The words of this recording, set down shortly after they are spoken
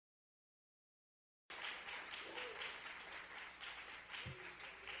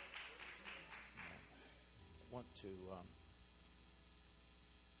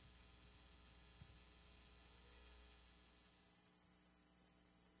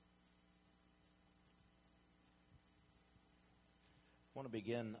want to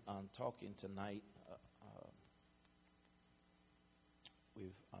begin talking tonight.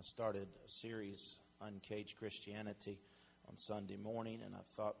 We've started a series, Uncaged Christianity, on Sunday morning, and I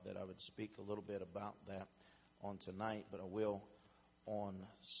thought that I would speak a little bit about that on tonight, but I will on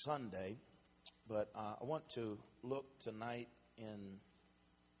Sunday. But I want to look tonight in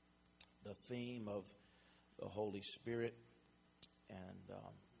the theme of the Holy Spirit and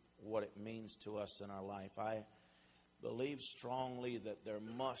what it means to us in our life. I believe strongly that there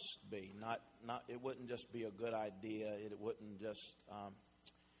must be, not it wouldn't just be a good idea, it wouldn't just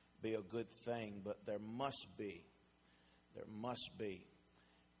be a good thing, but there must be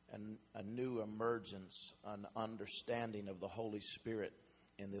a new emergence, an understanding of the Holy Spirit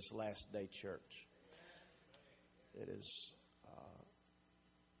in this last day church. It is,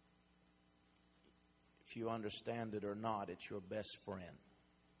 if you understand it or not, it's your best friend.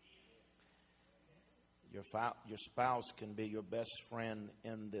 Your spouse can be your best friend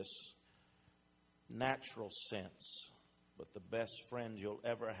in this natural sense, but the best friend you'll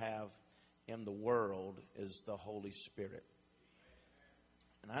ever have in the world is the Holy Spirit.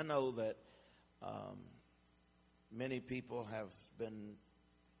 And I know that many people have been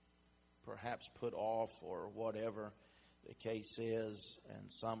perhaps put off or whatever the case is,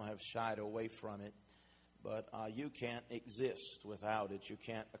 and some have shied away from it. But you can't exist without it. You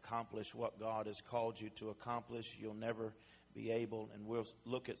can't accomplish what God has called you to accomplish. You'll never be able. And we'll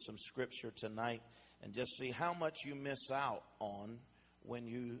look at some scripture tonight and just see how much you miss out on when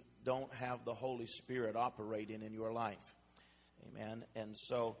you don't have the Holy Spirit operating in your life. Amen. And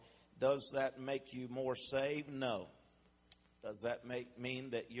so, does that make you more saved? No. Does that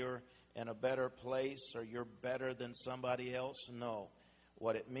mean that you're in a better place or you're better than somebody else? No.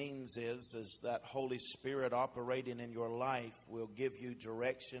 What it means is that Holy Spirit operating in your life will give you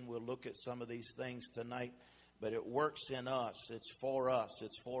direction. We'll look at some of these things tonight, but it works in us. It's for us.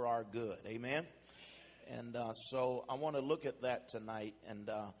 It's for our good. Amen? And so I want to look at that tonight and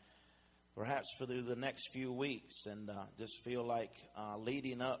perhaps for the next few weeks, and just feel like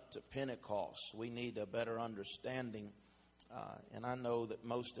leading up to Pentecost, we need a better understanding. And I know that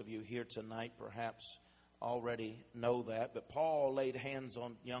most of you here tonight perhaps already know that, but Paul laid hands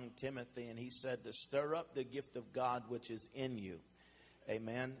on young Timothy and he said to stir up the gift of God which is in you.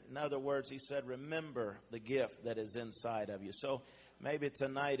 Amen. In other words, he said, remember the gift that is inside of you. So maybe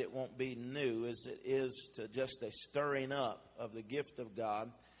tonight it won't be new as it is to just a stirring up of the gift of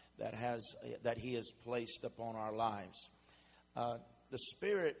God that he has placed upon our lives. The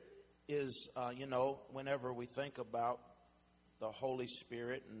Spirit is, whenever we think about the Holy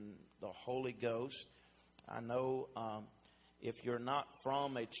Spirit and the Holy Ghost, I know if you're not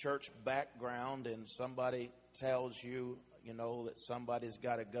from a church background and somebody tells you, that somebody's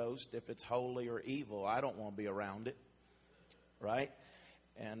got a ghost, if it's holy or evil, I don't want to be around it, right?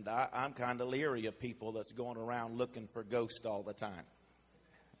 And I'm kind of leery of people that's going around looking for ghosts all the time.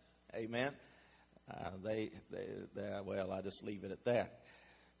 Amen? Well, I just leave it at that.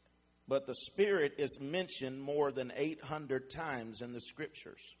 But the Spirit is mentioned more than 800 times in the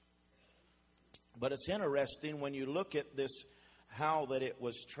Scriptures. But it's interesting when you look at this, how that it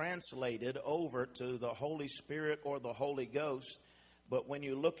was translated over to the Holy Spirit or the Holy Ghost. But when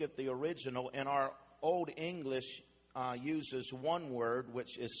you look at the original, in our Old English uses one word,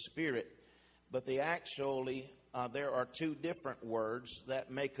 which is Spirit. But there are two different words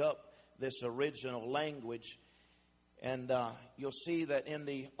that make up this original language. And you'll see that in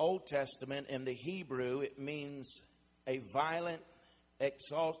the Old Testament, in the Hebrew, it means a violent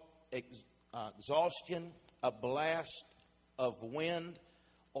exhaustion, a blast of wind,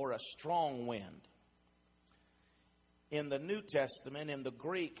 or a strong wind. In the New Testament, in the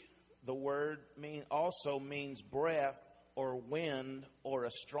Greek, the word also means breath or wind or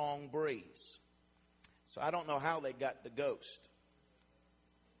a strong breeze. So I don't know how they got the ghost.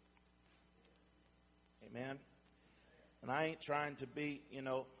 Amen. And I ain't trying to be,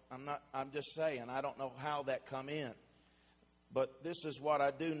 I'm just saying, I don't know how that come in. But this is what I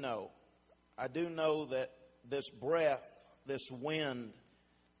do know. I do know that this breath, this wind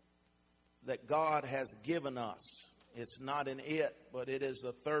that God has given us, it's not an it, but it is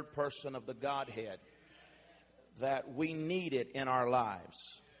the third person of the Godhead, that we need it in our lives.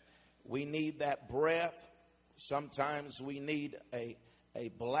 We need that breath. Sometimes we need a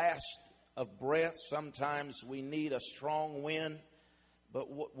blast of breath. Sometimes we need a strong wind.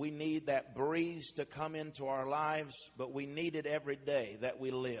 But we need that breeze to come into our lives. But we need it every day that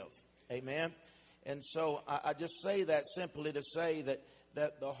we live. Amen. And so I just say that simply to say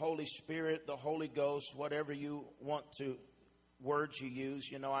that the Holy Spirit, the Holy Ghost, whatever you want to, words you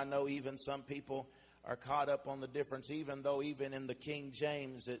use. You know, I know even some people are caught up on the difference, even though even in the King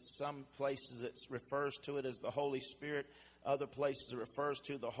James, it's some places it refers to it as the Holy Spirit, other places it refers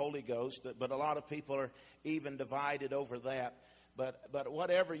to the Holy Ghost, but a lot of people are even divided over that. But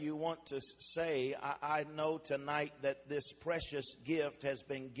whatever you want to say, I know tonight that this precious gift has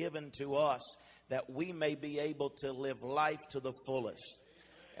been given to us that we may be able to live life to the fullest.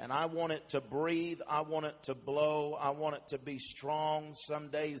 And I want it to breathe. I want it to blow. I want it to be strong. Some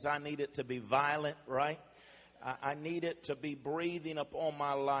days I need it to be violent, right? I need it to be breathing upon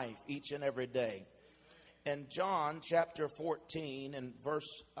my life each and every day. In John chapter 14 and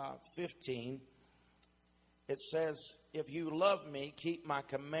verse 15, it says, "If you love me, keep my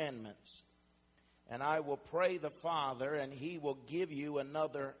commandments. And I will pray the Father, and he will give you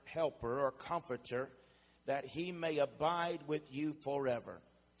another helper or comforter, that he may abide with you forever.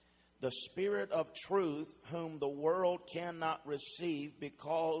 The Spirit of truth, whom the world cannot receive,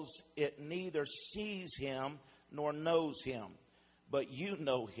 because it neither sees him nor knows him. But you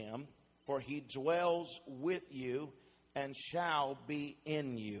know him, for he dwells with you and shall be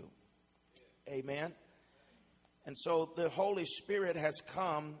in you." Amen. And so the Holy Spirit has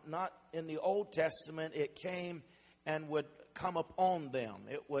come, not in the Old Testament, it came and would come upon them.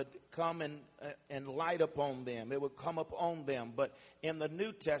 It would come and light upon them. It would come upon them. But in the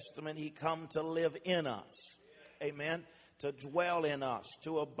New Testament, he come to live in us. Amen. To dwell in us,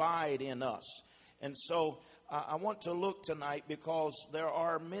 to abide in us. And so I want to look tonight because there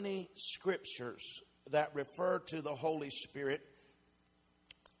are many scriptures that refer to the Holy Spirit,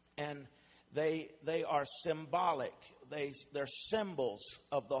 and they are symbolic. They're symbols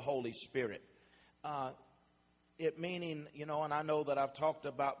of the Holy Spirit. It meaning, you know, and I know that I've talked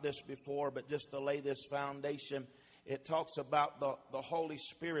about this before, but just to lay this foundation, it talks about the Holy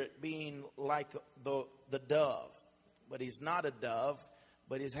Spirit being like the dove. But he's not a dove,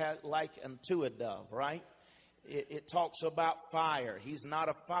 but he's like unto a dove, right? It talks about fire. He's not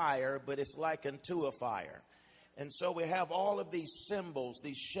a fire, but it's like unto a fire. And so we have all of these symbols,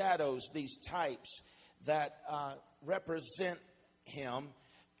 these shadows, these types that represent him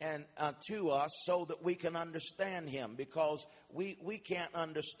and to us so that we can understand him, because we can't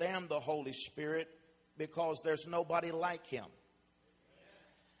understand the Holy Spirit because there's nobody like him.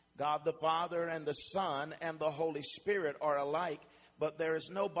 God the Father and the Son and the Holy Spirit are alike, but there is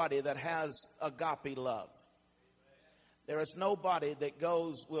nobody that has agape love. There is nobody that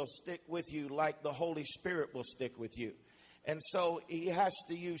will stick with you like the Holy Spirit will stick with you. And so he has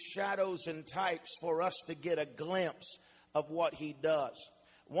to use shadows and types for us to get a glimpse of what he does.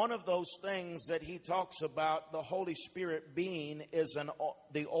 One of those things that he talks about the Holy Spirit being is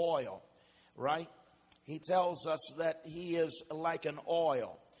the oil, right? He tells us that he is like an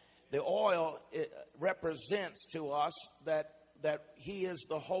oil. The oil, it represents to us that he is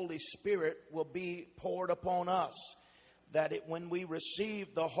the Holy Spirit will be poured upon us. That when we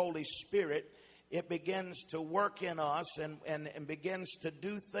receive the Holy Spirit, it begins to work in us and begins to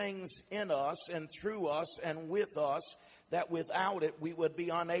do things in us and through us and with us that without it we would be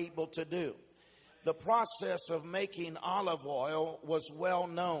unable to do. The process of making olive oil was well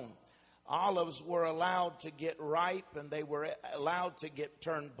known. Olives were allowed to get ripe and they were allowed to get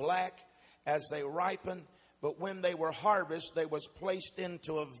turned black as they ripened. But when they were harvested, they was placed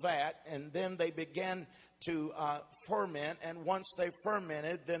into a vat, and then they began to ferment. And once they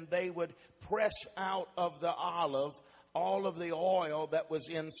fermented, then they would press out of the olive all of the oil that was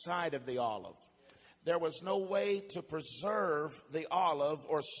inside of the olive. There was no way to preserve the olive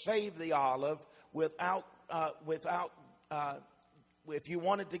or save the olive without if you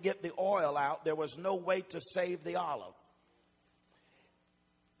wanted to get the oil out, there was no way to save the olive.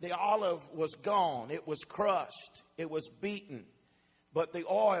 The olive was gone. It was crushed. It was beaten. But the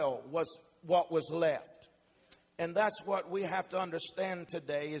oil was what was left. And that's what we have to understand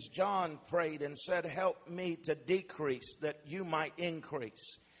today. As John prayed and said, "Help me to decrease that you might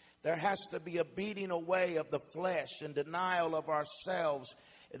increase." There has to be a beating away of the flesh and denial of ourselves,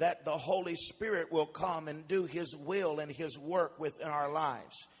 that the Holy Spirit will come and do his will and his work within our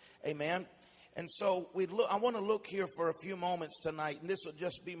lives. Amen. And so I want to look here for a few moments tonight, and this will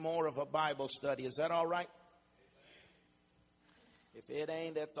just be more of a Bible study. Is that all right? If it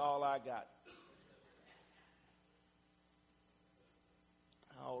ain't, that's all I got.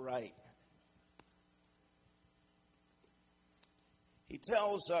 All right. He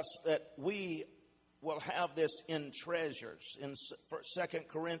tells us that we will have this in treasures. In 2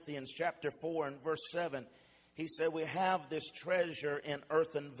 Corinthians chapter 4 and verse 7, he said we have this treasure in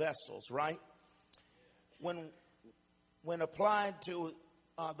earthen vessels, right? when applied to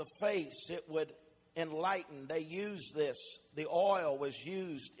the face, it would enlighten. They used this. The oil was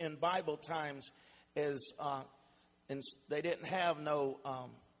used in Bible times as they didn't have no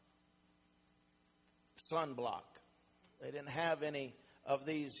sunblock. They didn't have any of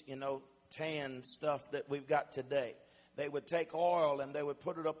these, tan stuff that we've got today. They would take oil and they would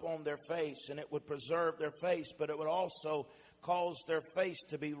put it up on their face, and it would preserve their face, but it would also cause their face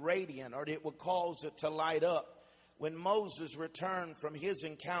to be radiant, or it would cause it to light up. When Moses returned from his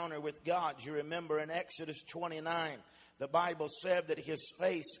encounter with God, you remember in Exodus 29, the Bible said that his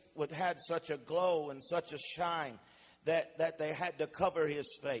face had such a glow and such a shine that they had to cover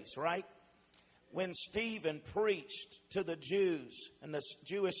his face, right? When Stephen preached to the Jews and the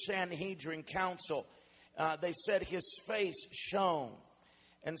Jewish Sanhedrin Council, they said his face shone.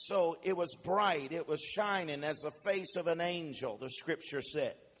 And so it was bright, it was shining as the face of an angel, the scripture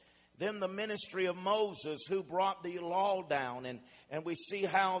said. Then the ministry of Moses, who brought the law down, and we see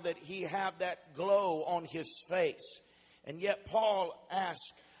how that he had that glow on his face. And yet Paul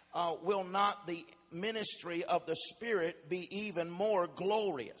asked, will not the ministry of the Spirit be even more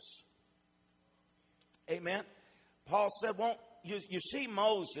glorious? Amen. Paul said, won't you see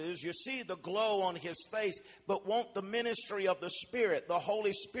Moses, you see the glow on his face, but won't the ministry of the Spirit, the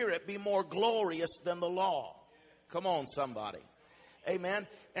Holy Spirit, be more glorious than the law? Come on, somebody. Amen.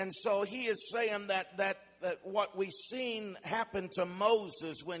 And so he is saying that what we seen happen to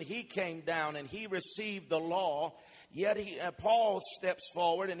Moses when he came down and he received the law, yet Paul steps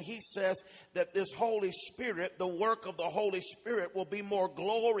forward and he says that this Holy Spirit, the work of the Holy Spirit, will be more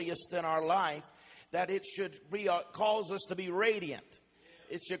glorious than our life, that it should cause us to be radiant.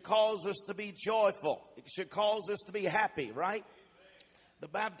 It should cause us to be joyful. It should cause us to be happy, right? The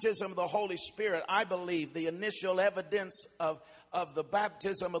baptism of the Holy Spirit, I believe the initial evidence of the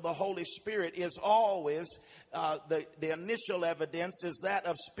baptism of the Holy Spirit is always, the initial evidence is that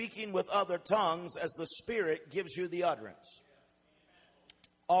of speaking with other tongues as the Spirit gives you the utterance.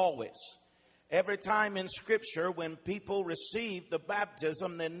 Always. Every time in Scripture when people received the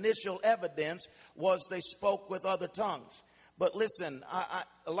baptism, the initial evidence was they spoke with other tongues. But listen,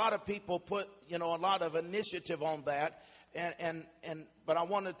 a lot of people put, a lot of initiative on that. But I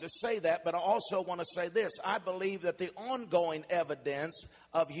wanted to say that, but I also want to say this. I believe that the ongoing evidence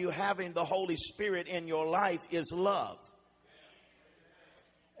of you having the Holy Spirit in your life is love.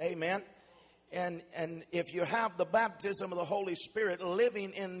 Amen. And if you have the baptism of the Holy Spirit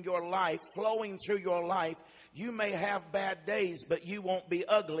living in your life, flowing through your life, you may have bad days, but you won't be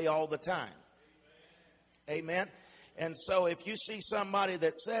ugly all the time. Amen. And so if you see somebody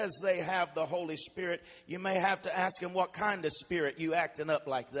that says they have the Holy Spirit, you may have to ask them what kind of spirit you acting up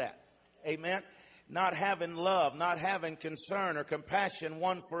like that. Amen. Not having love, not having concern or compassion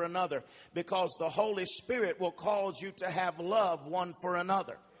one for another, because the Holy Spirit will cause you to have love one for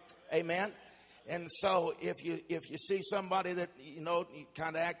another. Amen. And so if you see somebody that,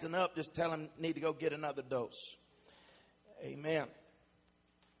 kind of acting up, just tell them need to go get another dose. Amen.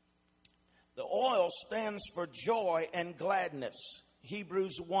 The oil stands for joy and gladness.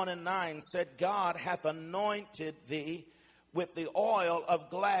 Hebrews 1:9 said, God hath anointed thee with the oil of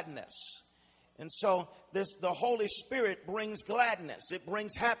gladness. And so the Holy Spirit brings gladness. It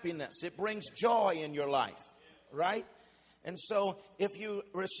brings happiness. It brings joy in your life, right? And so if you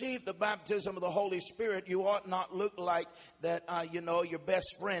receive the baptism of the Holy Spirit, you ought not look like that, your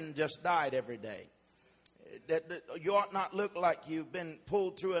best friend just died every day. That you ought not look like you've been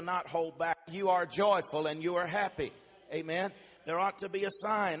pulled through a knothole back. You are joyful and you are happy. Amen. There ought to be a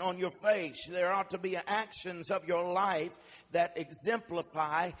sign on your face. There ought to be actions of your life that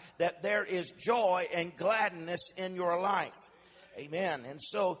exemplify that there is joy and gladness in your life. Amen. And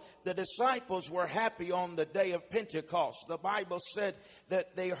so the disciples were happy on the day of Pentecost. The Bible said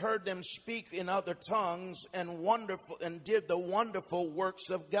that they heard them speak in other tongues and did the wonderful works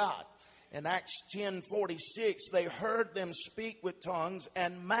of God. In Acts 10:46, they heard them speak with tongues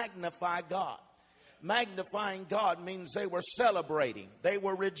and magnify God. Magnifying God means they were celebrating. They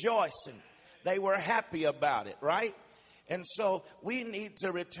were rejoicing. They were happy about it, right? And so we need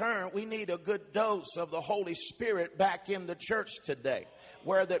to return. We need a good dose of the Holy Spirit back in the church today,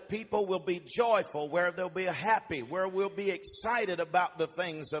 where that people will be joyful, where they'll be happy, where we'll be excited about the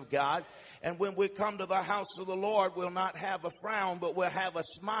things of God. And when we come to the house of the Lord, we'll not have a frown, but we'll have a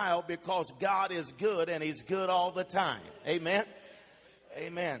smile, because God is good and He's good all the time. Amen.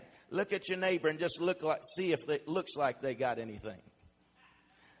 Amen. Look at your neighbor and just see if it looks like they got anything.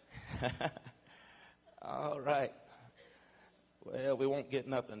 All right. Well, we won't get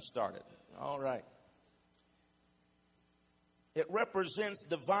nothing started. All right. It represents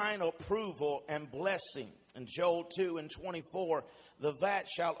divine approval and blessing. In Joel 2:24, the vat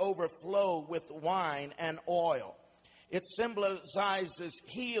shall overflow with wine and oil. It symbolizes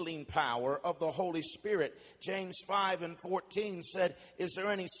healing power of the Holy Spirit. James 5:14 said, is there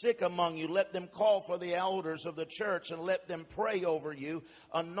any sick among you? Let them call for the elders of the church and let them pray over you,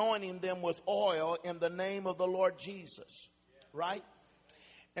 anointing them with oil in the name of the Lord Jesus. Right?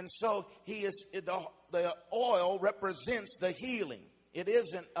 And so the oil represents the healing. It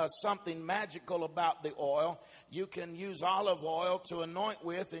isn't something magical about the oil. You can use olive oil to anoint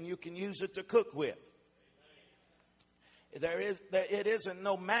with, and you can use it to cook with. It isn't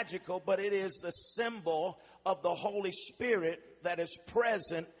no magical, but it is the symbol of the Holy Spirit that is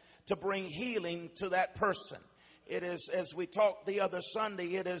present to bring healing to that person. It is, as we talked the other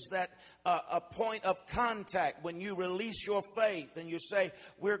Sunday, it is that a point of contact when you release your faith and you say,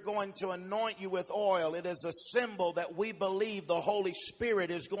 we're going to anoint you with oil. It is a symbol that we believe the Holy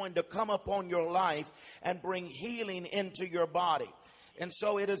Spirit is going to come upon your life and bring healing into your body. And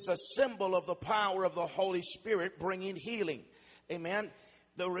so it is a symbol of the power of the Holy Spirit bringing healing. Amen.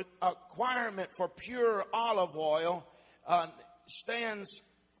 The requirement for pure olive oil stands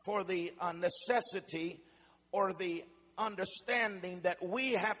for the necessity or the understanding that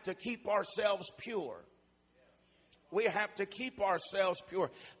we have to keep ourselves pure. We have to keep ourselves pure.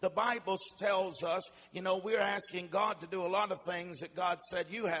 The Bible tells us, we're asking God to do a lot of things that God said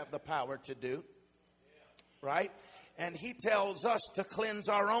you have the power to do. Right? And He tells us to cleanse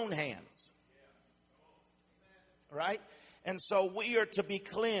our own hands. Right? And so we are to be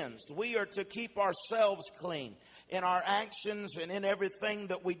cleansed. We are to keep ourselves clean. In our actions and in everything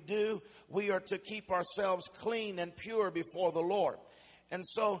that we do, we are to keep ourselves clean and pure before the Lord. And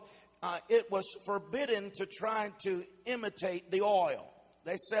so it was forbidden to try to imitate the oil.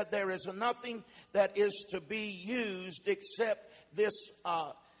 They said there is nothing that is to be used except this,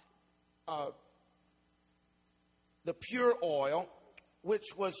 the pure oil, which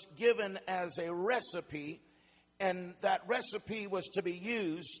was given as a recipe. And that recipe was to be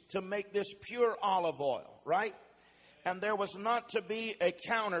used to make this pure olive oil, right? And there was not to be a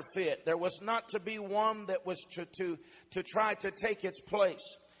counterfeit. There was not to be one that was to try to take its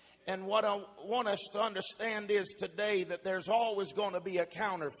place. And what I want us to understand is today that there's always going to be a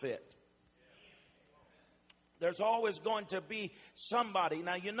counterfeit. There's always going to be somebody.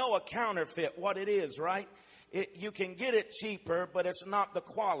 Now, a counterfeit, what it is, right? You can get it cheaper, but it's not the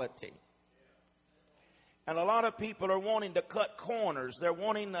quality. And a lot of people are wanting to cut corners. They're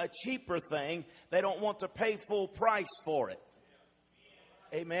wanting a cheaper thing. They don't want to pay full price for it.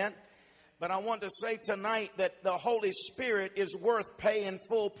 Amen. But I want to say tonight that the Holy Spirit is worth paying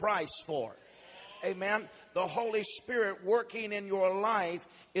full price for. Amen. The Holy Spirit working in your life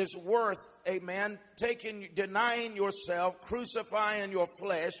is worth, amen, denying yourself, crucifying your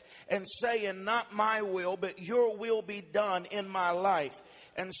flesh, and saying, not my will, but your will be done in my life.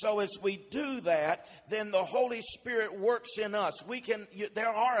 And so as we do that, then the Holy Spirit works in us. There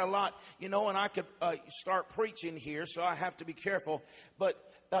are a lot, and I could start preaching here, so I have to be careful. But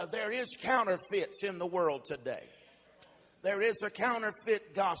there is counterfeits in the world today. There is a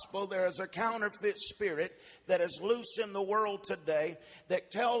counterfeit gospel. There is a counterfeit spirit that is loose in the world today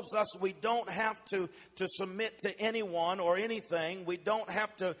that tells us we don't have to submit to anyone or anything. We don't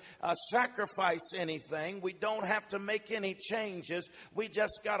have to sacrifice anything. We don't have to make any changes. We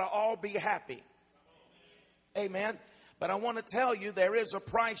just got to all be happy. Amen. But I want to tell you there is a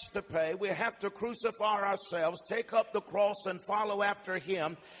price to pay. We have to crucify ourselves, take up the cross, and follow after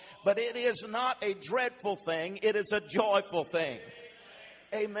Him. But it is not a dreadful thing. It is a joyful thing.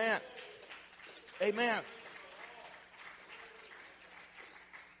 Amen. Amen.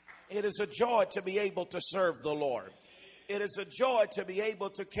 It is a joy to be able to serve the Lord. It is a joy to be able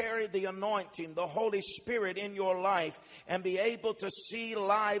to carry the anointing, the Holy Spirit in your life, and be able to see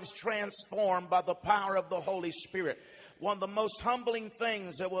lives transformed by the power of the Holy Spirit. One of the most humbling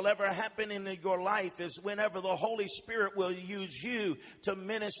things that will ever happen in your life is whenever the Holy Spirit will use you to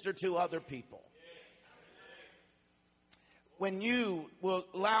minister to other people. When you will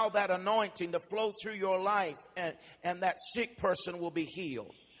allow that anointing to flow through your life, and that sick person will be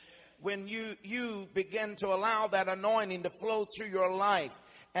healed. When you begin to allow that anointing to flow through your life,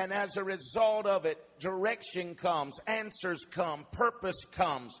 and as a result of it, direction comes, answers come, purpose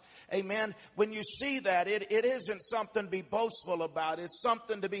comes. Amen. When you see that, it isn't something to be boastful about. It's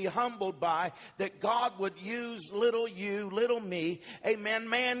something to be humbled by, that God would use little you, little me, amen,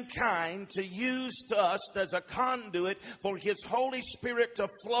 mankind, to use us as a conduit for His Holy Spirit to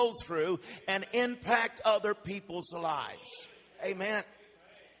flow through and impact other people's lives. Amen.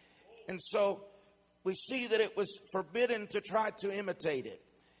 And so we see that it was forbidden to try to imitate it.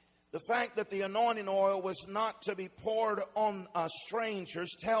 The fact that the anointing oil was not to be poured on strangers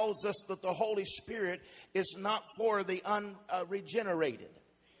tells us that the Holy Spirit is not for the unregenerated.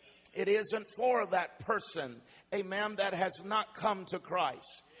 It isn't for that person, amen, that has not come to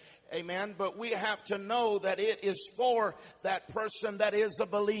Christ. Amen. But we have to know that it is for that person that is a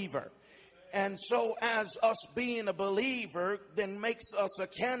believer. And so as us being a believer then makes us a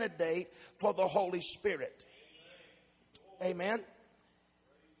candidate for the Holy Spirit. Amen.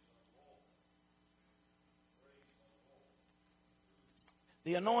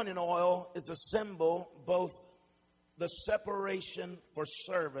 The anointing oil is a symbol, both the separation for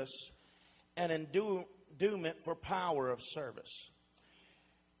service and endowment for power of service.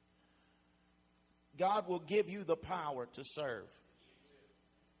 God will give you the power to serve.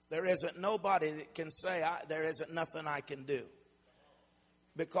 There isn't nobody that can say, there isn't nothing I can do.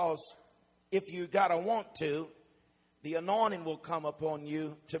 Because if you got to want to, the anointing will come upon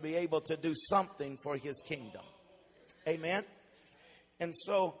you to be able to do something for His kingdom. Amen. And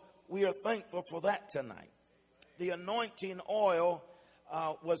so we are thankful for that tonight. The anointing oil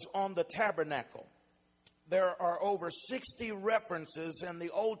was on the tabernacle. There are over 60 references in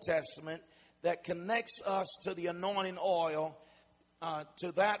the Old Testament that connects us to the anointing oil,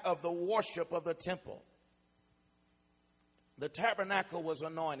 to that of the worship of the temple. The tabernacle was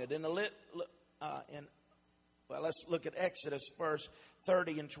anointed. Let's look at Exodus first,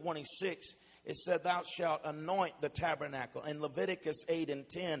 30 and 26. It said, thou shalt anoint the tabernacle. In Leviticus 8 and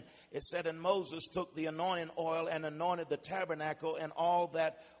 10, it said, and Moses took the anointing oil and anointed the tabernacle and all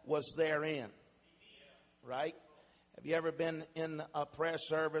that was therein. Right? Have you ever been in a prayer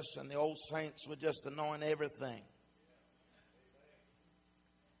service and the old saints would just anoint everything?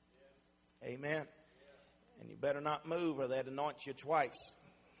 Amen. And you better not move or they'd anoint you twice.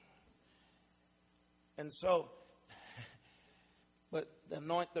 And so, but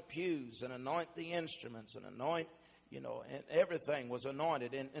anoint the pews and anoint the instruments and anoint, and everything was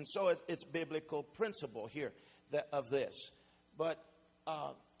anointed. And so it's biblical principle here of this. But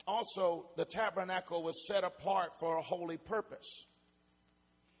also the tabernacle was set apart for a holy purpose.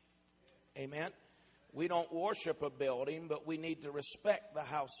 Amen. We don't worship a building, but we need to respect the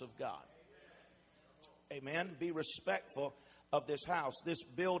house of God. Amen. Be respectful of this house. This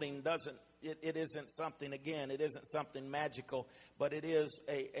building it isn't something, again, it isn't something magical, but it is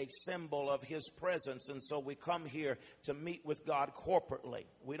a symbol of His presence. And so we come here to meet with God corporately.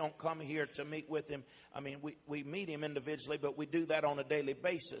 We don't come here to meet with Him. I mean, we meet Him individually, but we do that on a daily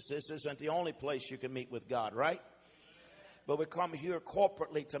basis. This isn't the only place you can meet with God, right? But we come here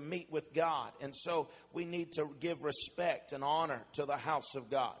corporately to meet with God. And so we need to give respect and honor to the house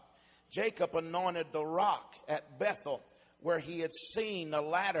of God. Jacob anointed the rock at Bethel, where he had seen a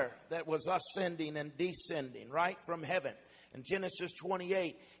ladder that was ascending and descending right from heaven. In Genesis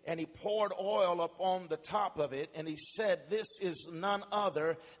 28, and he poured oil upon the top of it, and he said, this is none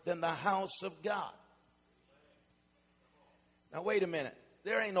other than the house of God. Now, wait a minute.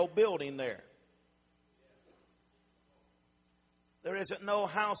 There ain't no building there. There isn't no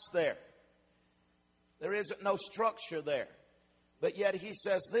house there. There isn't no structure there. But yet he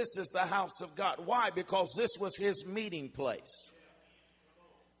says this is the house of God. Why? Because this was his meeting place.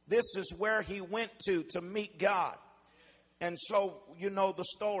 This is where he went to meet God. And so you know the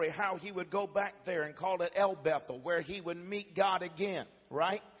story, how he would go back there and call it El Bethel, where he would meet God again,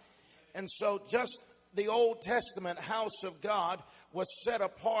 right? And so just the Old Testament house of God was set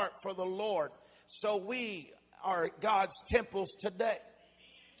apart for the Lord. So we are God's temples today.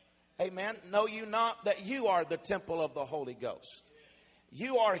 Amen. Know you not that you are the temple of the Holy Ghost?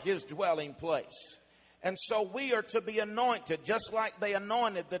 You are His dwelling place. And so we are to be anointed, just like they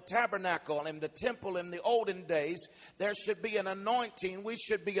anointed the tabernacle and the temple in the olden days. There should be an anointing. We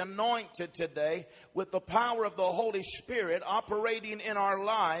should be anointed today with the power of the Holy Spirit operating in our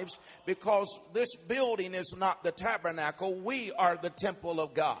lives, because this building is not the tabernacle. We are the temple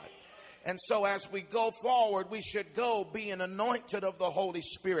of God. And so as we go forward, we should go being anointed of the Holy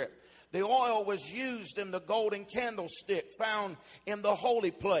Spirit. The oil was used in the golden candlestick found in the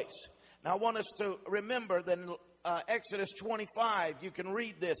holy place. Now, I want us to remember that in Exodus 25, you can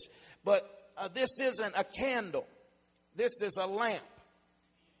read this, but this isn't a candle. This is a lamp.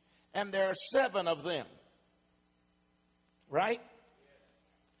 And there are 7 of them. Right?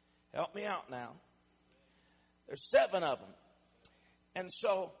 Help me out now. There's 7 of them. And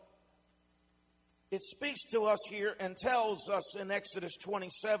so it speaks to us here and tells us in Exodus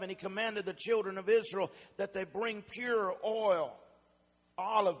 27, he commanded the children of Israel that they bring pure oil,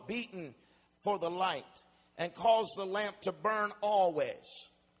 olive beaten for the light, and cause the lamp to burn always.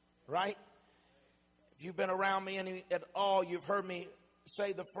 Right? If you've been around me any at all, you've heard me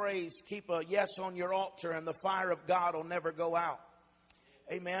say the phrase, keep a yes on your altar and the fire of God will never go out.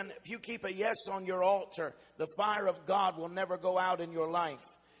 Amen. If you keep a yes on your altar, the fire of God will never go out in your life.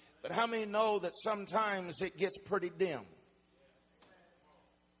 But how many know that sometimes it gets pretty dim?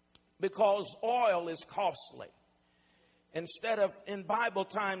 Because oil is costly. In Bible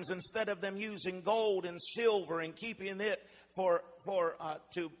times, instead of them using gold and silver and keeping it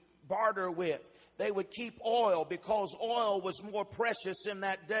to barter with, they would keep oil, because oil was more precious in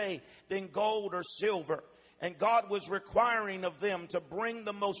that day than gold or silver. And God was requiring of them to bring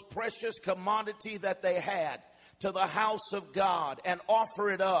the most precious commodity that they had to the house of God and offer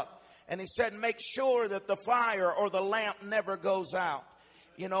it up. And he said, make sure that the fire or the lamp never goes out.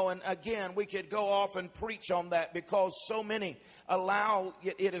 You know, and again, we could go off and preach on that, because so many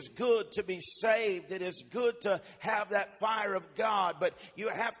it is good to be saved. It is good to have that fire of God, but you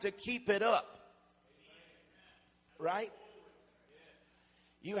have to keep it up. Right?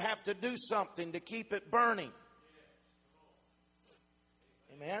 You have to do something to keep it burning.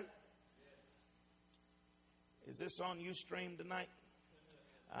 Amen. Is this on Ustream tonight?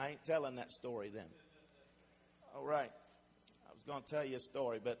 I ain't telling that story then. All right. I was going to tell you a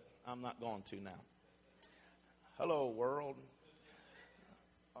story, but I'm not going to now. Hello, world.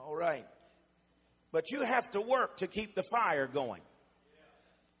 All right. But you have to work to keep the fire going.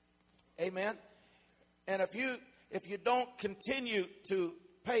 Amen. And if you don't continue to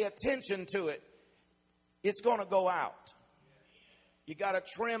pay attention to it, it's going to go out. You got to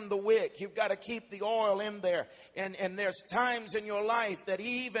trim the wick. You've got to keep the oil in there. And there's times in your life that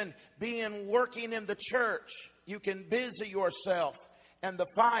even working in the church, you can busy yourself and the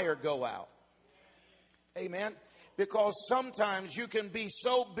fire go out. Amen. Because sometimes you can be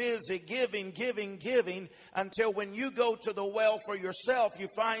so busy giving until when you go to the well for yourself, you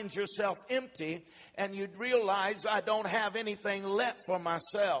find yourself empty and you realize, I don't have anything left for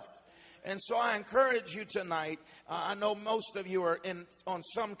myself. And so I encourage you tonight. I know most of you are on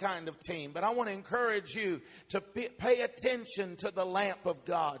some kind of team, but I want to encourage you to pay attention to the lamp of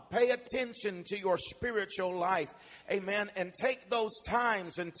God. Pay attention to your spiritual life. Amen. And take those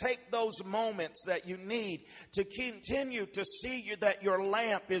times and take those moments that you need to continue to see that your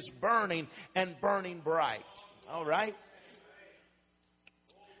lamp is burning and burning bright. All right.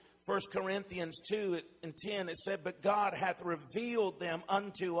 1 Corinthians 2:10, it said, but God hath revealed them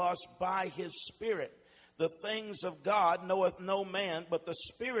unto us by his Spirit. The things of God knoweth no man, but the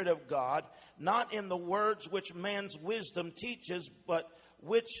Spirit of God, not in the words which man's wisdom teaches, but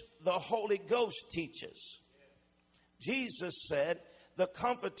which the Holy Ghost teaches. Jesus said, the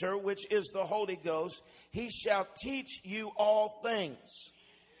Comforter, which is the Holy Ghost, he shall teach you all things.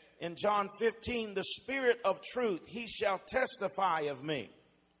 In John 15, the Spirit of truth, he shall testify of me.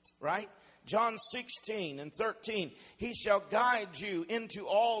 Right? John 16:13, he shall guide you into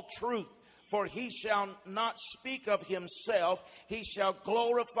all truth, for he shall not speak of himself, he shall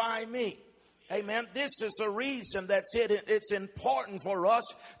glorify me. Amen. This is the reason it's important for us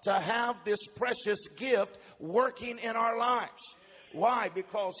to have this precious gift working in our lives. Why?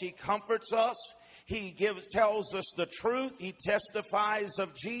 Because he comforts us. He tells us the truth. He testifies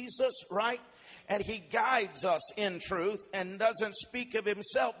of Jesus, right? And he guides us in truth and doesn't speak of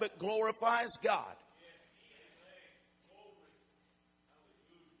himself, but glorifies God.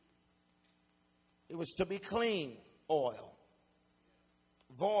 It was to be clean oil,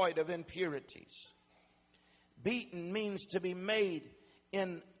 void of impurities. Beaten means to be made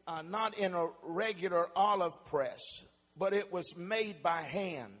not in a regular olive press, but it was made by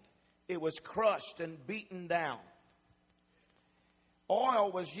hand. It was crushed and beaten down.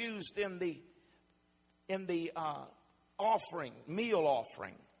 Oil was used in the offering, meal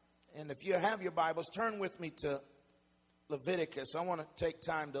offering. And if you have your Bibles, turn with me to Leviticus. I want to take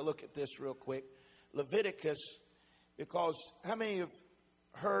time to look at this real quick. Leviticus, because how many have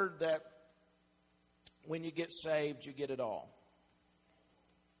heard that when you get saved, you get it all?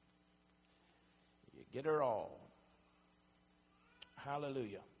 You get it all.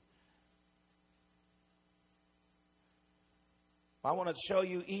 Hallelujah. I want to show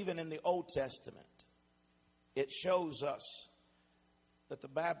you, even in the Old Testament, it shows us that the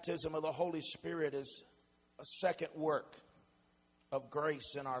baptism of the Holy Spirit is a second work of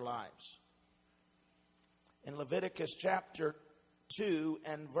grace in our lives. In Leviticus chapter 2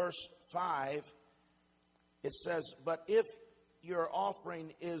 and verse 5, it says, but if your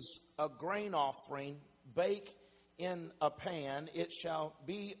offering is a grain offering, bake in a pan, it shall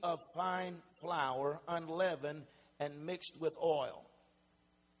be of fine flour, unleavened, and mixed with oil.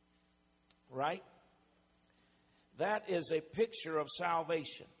 Right? That is a picture of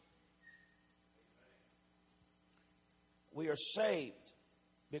salvation. We are saved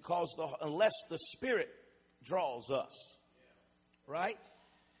because unless the Spirit draws us, right?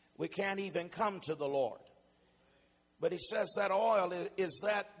 We can't even come to the Lord. But he says that oil is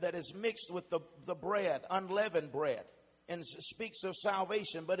that is mixed with the bread, unleavened bread, and speaks of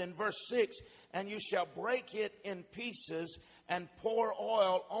salvation. But in verse 6, and you shall break it in pieces and pour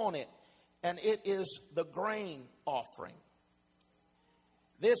oil on it, and it is the grain offering.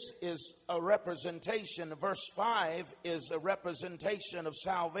 This is a representation. Verse 5 is a representation of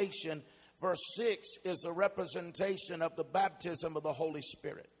salvation. Verse 6 is a representation of the baptism of the Holy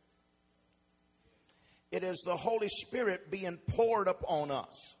Spirit. It is the Holy Spirit being poured upon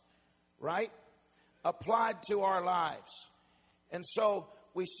us, right? Applied to our lives. And so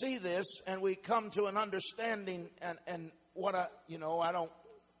we see this and we come to an understanding, and what I don't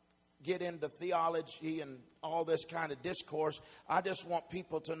get into theology and all this kind of discourse. I just want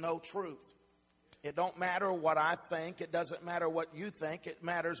people to know truth. It don't matter what I think. It doesn't matter what you think. It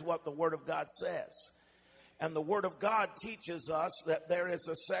matters what the Word of God says. And the Word of God teaches us that there is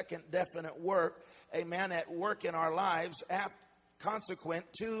a second definite work, amen, at work in our lives consequent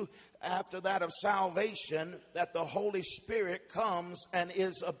to, after that of salvation, that the Holy Spirit comes and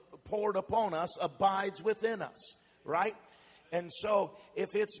is poured upon us, abides within us, right? And so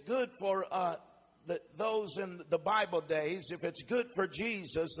if it's good for those in the Bible days, if it's good for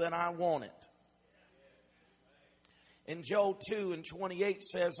Jesus, then I want it. In Joel 2:28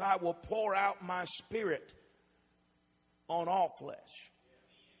 says, I will pour out my Spirit on all flesh.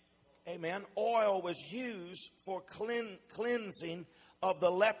 Amen. Oil was used for cleansing of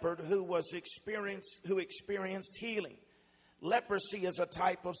the leopard who experienced healing. Leprosy is a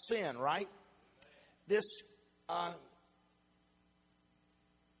type of sin, right? This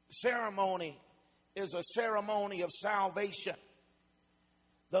ceremony is a ceremony of salvation.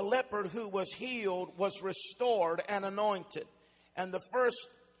 The leopard who was healed was restored and anointed. And the first,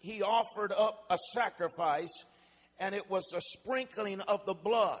 he offered up a sacrifice, and it was a sprinkling of the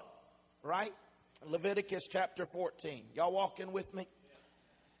blood, right? Leviticus chapter 14. Y'all walking with me?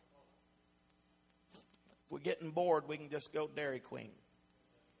 If we're getting bored, we can just go Dairy Queen.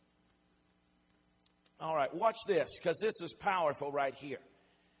 All right, watch this, because this is powerful right here.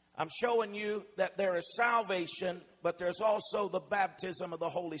 I'm showing you that there is salvation, but there's also the baptism of the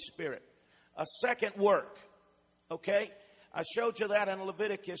Holy Spirit. A second work, okay? I showed you that in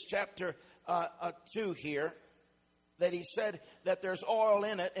Leviticus chapter 2 here, that he said that there's oil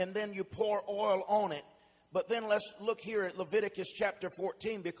in it, and then you pour oil on it. But then let's look here at Leviticus chapter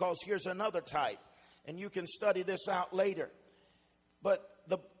 14, because here's another type, and you can study this out later. But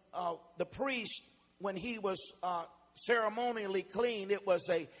the priest, when he was ceremonially clean, it was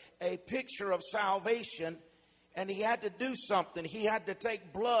a picture of salvation, and he had to do something. He had to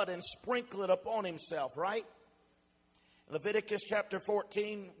take blood and sprinkle it upon himself, right? Leviticus chapter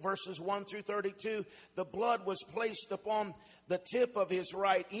 14, verses 1 through 32, the blood was placed upon the tip of his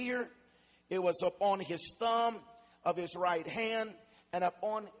right ear. It was upon his thumb of his right hand, and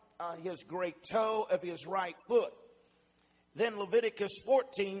upon his great toe of his right foot. Then Leviticus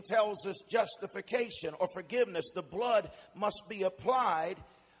 14 tells us justification or forgiveness. The blood must be applied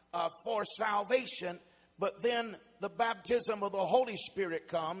for salvation. But then the baptism of the Holy Spirit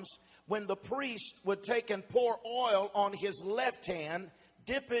comes when the priest would take and pour oil on his left hand,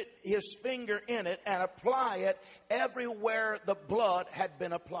 dip his finger in it, and apply it everywhere the blood had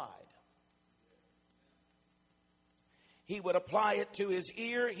been applied. He would apply it to his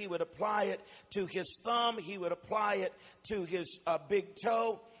ear. He would apply it to his thumb. He would apply it to his big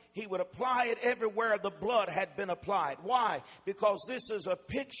toe. He would apply it everywhere the blood had been applied. Why? Because this is a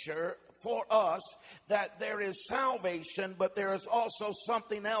picture for us that there is salvation, but there is also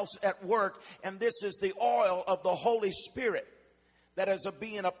something else at work, and this is the oil of the Holy Spirit that is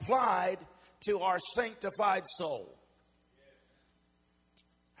being applied to our sanctified soul.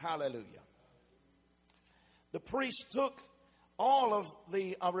 Hallelujah. The priest took all of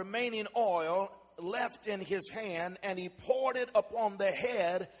the remaining oil left in his hand, and he poured it upon the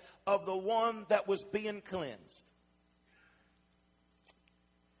head of the one that was being cleansed.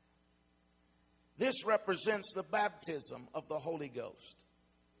 This represents the baptism of the Holy Ghost.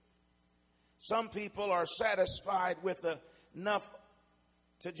 Some people are satisfied with enough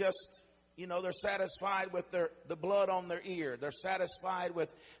to just, they're satisfied with the blood on their ear. They're satisfied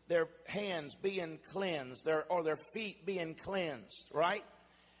with their hands being cleansed, or their feet being cleansed, right?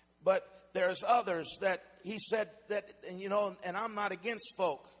 But there's others that he said that, and I'm not against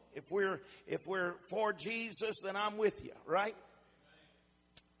folk. If we're for Jesus, then I'm with you, right?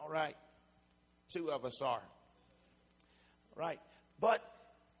 All right. Two of us are. Right. But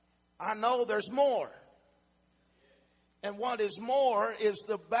I know there's more. And what is more is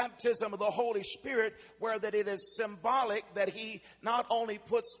the baptism of the Holy Spirit, where that it is symbolic that he not only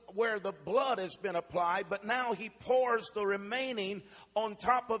puts where the blood has been applied, but now he pours the remaining on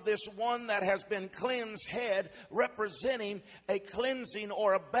top of this one that has been cleansed head, representing a cleansing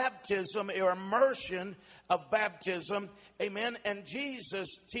or a baptism or immersion of baptism. Amen. And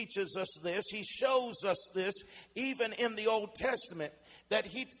Jesus teaches us this. He shows us this even in the Old Testament.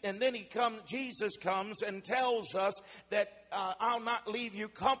 Jesus comes and tells us that I'll not leave you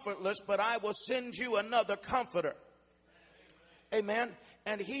comfortless, but I will send you another comforter. Amen.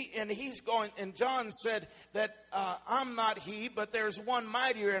 And he's going, and John said that I'm not he, but there's one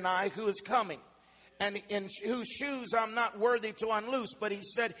mightier than I who is coming, and in whose shoes I'm not worthy to unloose. But he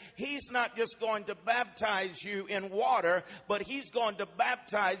said he's not just going to baptize you in water, but he's going to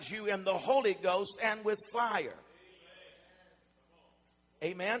baptize you in the Holy Ghost and with fire.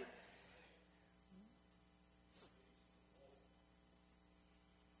 Amen.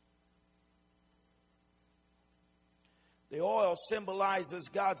 The oil symbolizes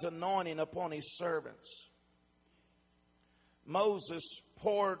God's anointing upon his servants. Moses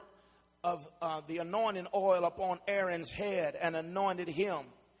poured of the anointing oil upon Aaron's head and anointed him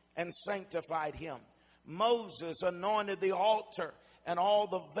and sanctified him. Moses anointed the altar and all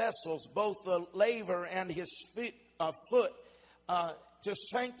the vessels, both the laver and his foot, to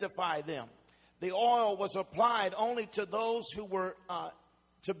sanctify them. The oil was applied only to those who were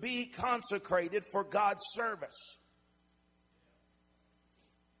to be consecrated for God's service.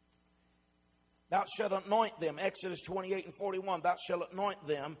 Thou shalt anoint them, Exodus 28 and 41, thou shalt anoint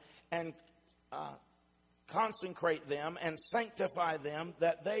them and consecrate them and sanctify them,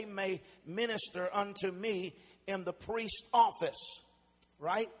 that they may minister unto me in the priest office.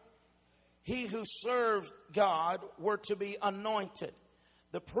 Right? He who served God were to be anointed.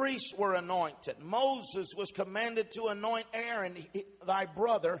 The priests were anointed. Moses was commanded to anoint Aaron, thy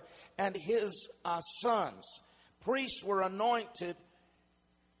brother, and his sons. Priests were anointed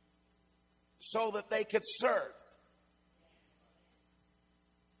so that they could serve.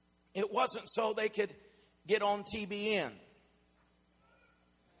 It wasn't so they could get on TBN.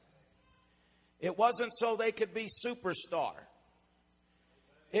 It wasn't so they could be superstar.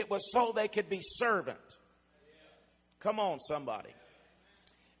 It was so they could be servant. Come on, somebody.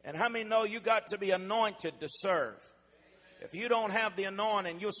 And how many know you got to be anointed to serve? If you don't have the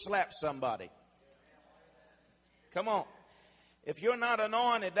anointing, you'll slap somebody. Come on. If you're not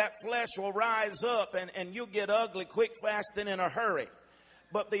anointed, that flesh will rise up and you'll get ugly quick, fast, and in a hurry.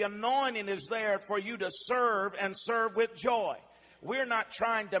 But the anointing is there for you to serve and serve with joy. We're not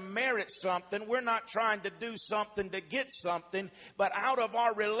trying to merit something. We're not trying to do something to get something. But out of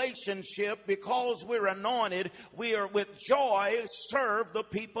our relationship, because we're anointed, we are with joy serve the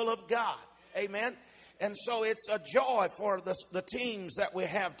people of God. Amen. And so it's a joy for the teams that we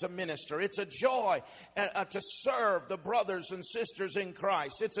have to minister. It's a joy to serve the brothers and sisters in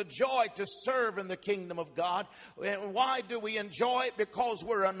Christ. It's a joy to serve in the kingdom of God. And why do we enjoy it? Because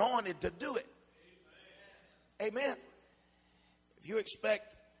we're anointed to do it. Amen. If you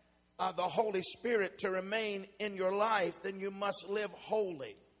expect the Holy Spirit to remain in your life, then you must live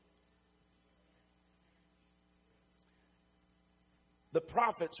holy. The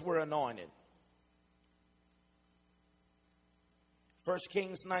prophets were anointed. 1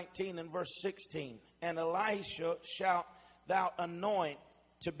 Kings 19 and verse 16. And Elisha shalt thou anoint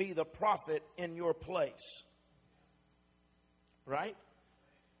to be the prophet in your place. Right?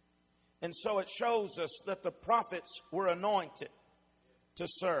 And so it shows us that the prophets were anointed to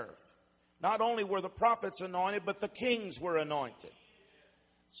serve. Not only were the prophets anointed, but the kings were anointed.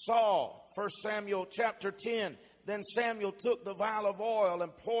 Saul, 1 Samuel chapter 10. Then Samuel took the vial of oil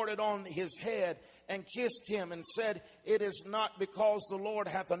and poured it on his head and kissed him and said, it is not because the Lord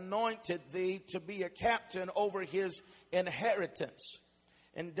hath anointed thee to be a captain over his inheritance.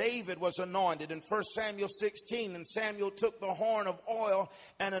 And David was anointed in 1 Samuel 16. And Samuel took the horn of oil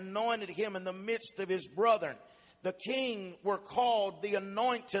and anointed him in the midst of his brethren. The king were called the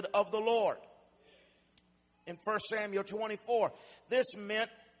anointed of the Lord. In 1 Samuel 24, this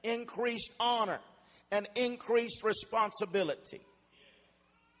meant increased honor and increased responsibility.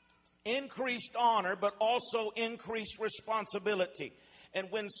 Increased honor, but also increased responsibility.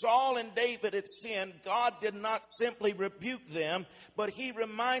 And when Saul and David had sinned, God did not simply rebuke them, but he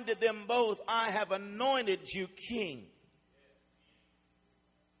reminded them both, I have anointed you king.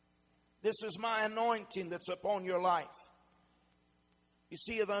 This is my anointing that's upon your life. You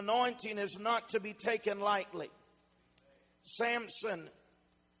see, the anointing is not to be taken lightly. Samson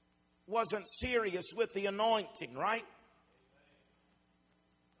wasn't serious with the anointing, right?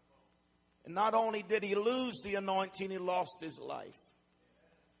 And not only did he lose the anointing, he lost his life.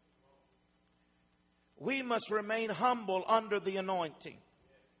 We must remain humble under the anointing.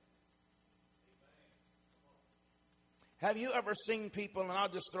 Have you ever seen people, and I'll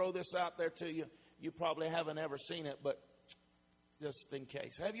just throw this out there to you. You probably haven't ever seen it, but just in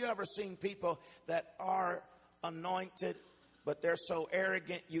case. Have you ever seen people that are anointed, but they're so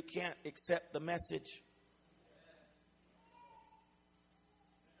arrogant you can't accept the message?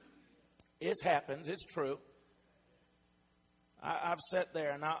 It happens. It's true. I've sat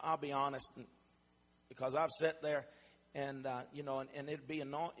there, and I'll be honest, because I've sat there, and and it'd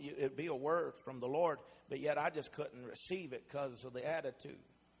be a word from the Lord, but yet I just couldn't receive it because of the attitude.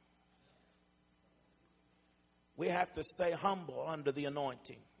 We have to stay humble under the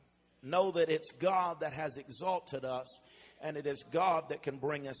anointing. Know that it's God that has exalted us, and it is God that can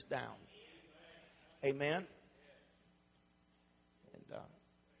bring us down. Amen. And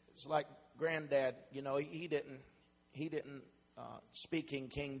it's like Granddad. He didn't speak in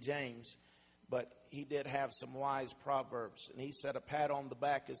King James, but he did have some wise proverbs. And he said a pat on the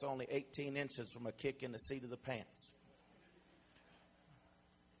back is only 18 inches from a kick in the seat of the pants.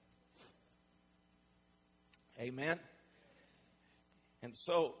 Amen. And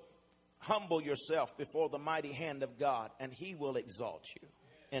so, humble yourself before the mighty hand of God, and he will exalt you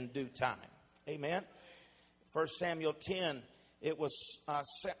in due time. Amen. 1 Samuel 10, it was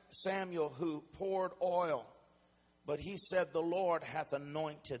Samuel who poured oil, but he said, the Lord hath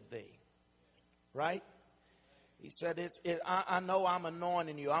anointed thee. Right? He said, I know I'm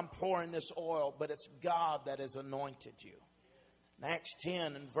anointing you. I'm pouring this oil, but it's God that has anointed you. Acts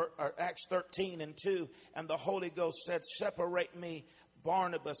 13 and 2, and the Holy Ghost said, separate me,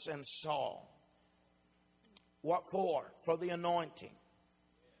 Barnabas and Saul. What for? For the anointing.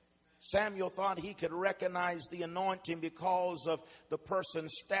 Samuel thought he could recognize the anointing because of the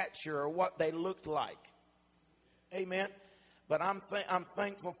person's stature or what they looked like. Amen. But I'm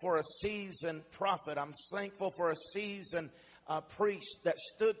thankful for a seasoned prophet. I'm thankful for a seasoned priest that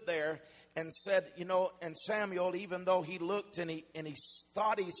stood there and said, and Samuel, even though he looked and he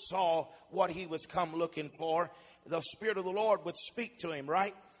thought he saw what he was come looking for, the Spirit of the Lord would speak to him,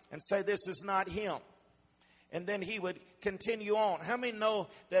 right? And say, this is not him. And then he would continue on. How many know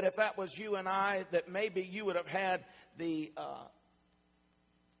that if that was you and I, that maybe you would have had the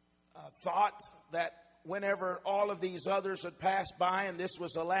thought that whenever all of these others had passed by and this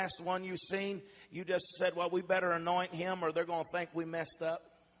was the last one you seen, you just said, well, we better anoint him or they're going to think we messed up?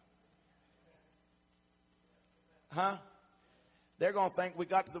 Huh? They're going to think we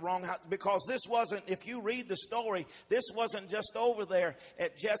got to the wrong house. Because this wasn't, if you read the story, this wasn't just over there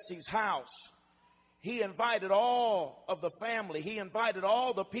at Jesse's house. He invited all of the family. He invited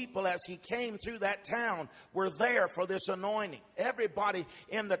all the people as he came through that town were there for this anointing. Everybody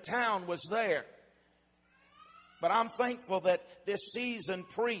in the town was there. But I'm thankful that this seasoned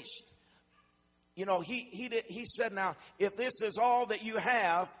priest, he said, now, if this is all that you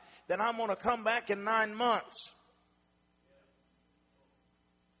have, then I'm going to come back in 9 months.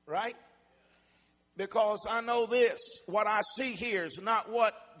 Right? Because I know this, what I see here is not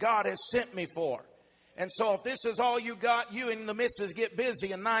what God has sent me for. And so if this is all you got, you and the missus get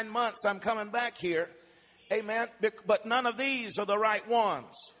busy. In 9 months, I'm coming back here. Amen. But none of these are the right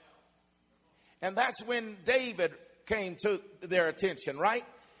ones. And that's when David came to their attention, right?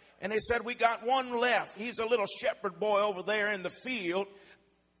 And they said, we got one left. He's a little shepherd boy over there in the field.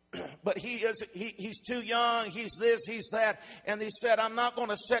 But he's too young, he's this, he's that. And he said, I'm not going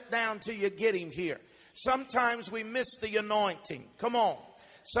to sit down till you get him here. Sometimes we miss the anointing. Come on.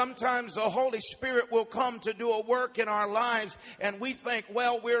 Sometimes the Holy Spirit will come to do a work in our lives and we think,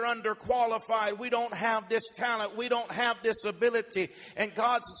 well, we're underqualified. We don't have this talent. We don't have this ability. And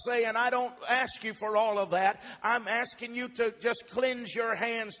God's saying, I don't ask you for all of that. I'm asking you to just cleanse your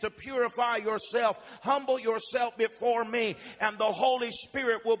hands, to purify yourself, humble yourself before me, and the Holy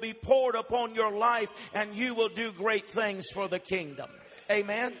Spirit will be poured upon your life and you will do great things for the kingdom.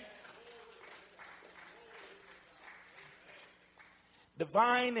 Amen.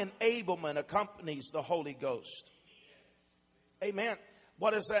 Divine enablement accompanies the Holy Ghost. Amen.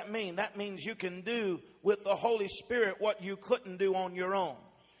 What does that mean? That means you can do with the Holy Spirit what you couldn't do on your own.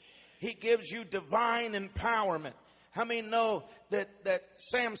 He gives you divine empowerment. How many know that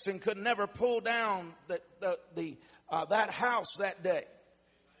Samson could never pull down that house that day?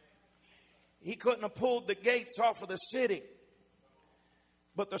 He couldn't have pulled the gates off of the city.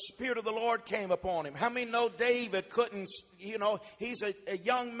 But the Spirit of the Lord came upon him. How many know David couldn't, he's a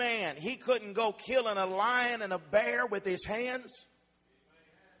young man. He couldn't go killing a lion and a bear with his hands.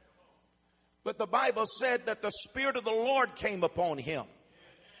 But the Bible said that the Spirit of the Lord came upon him.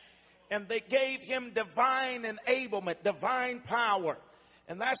 and they gave him divine enablement, divine power.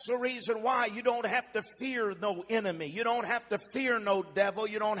 And that's the reason why you don't have to fear no enemy. You don't have to fear no devil.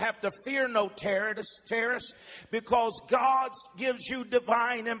 You don't have to fear no terrorist, because God gives you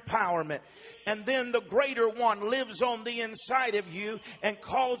divine empowerment. And then the greater one lives on the inside of you and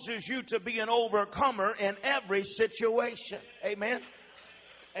causes you to be an overcomer in every situation. Amen.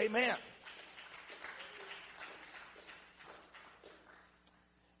 Amen.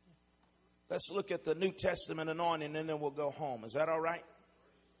 Let's look at the New Testament anointing and then we'll go home. Is that all right?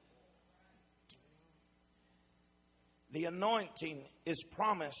 The anointing is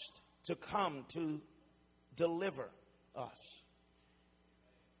promised to come to deliver us.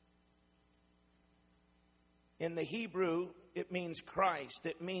 In the Hebrew, it means Christ.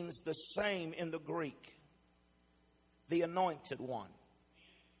 It means the same in the Greek. The anointed one.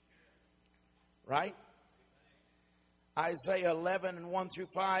 Right? Isaiah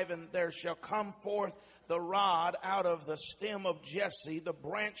 11:1-5, and there shall come forth the rod out of the stem of Jesse, the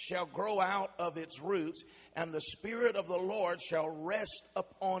branch shall grow out of its roots, and the Spirit of the Lord shall rest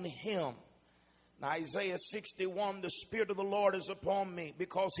upon him. Now, Isaiah 61, the Spirit of the Lord is upon me,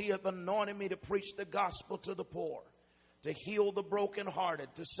 because he hath anointed me to preach the gospel to the poor, to heal the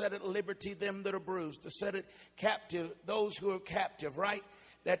brokenhearted, to set at liberty them that are bruised, to set at captive those who are captive, right?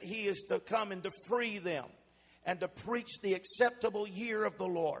 That he is to come and to free them, and to preach the acceptable year of the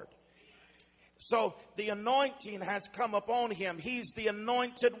Lord. So the anointing has come upon him. He's the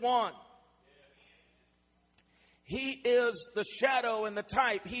anointed one. He is the shadow and the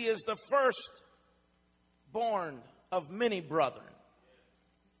type. He is the firstborn of many brethren.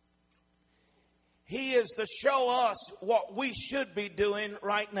 He is to show us what we should be doing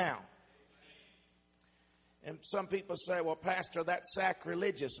right now. And some people say, well, Pastor, that's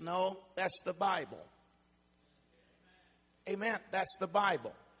sacrilegious. No, that's the Bible. Amen. That's the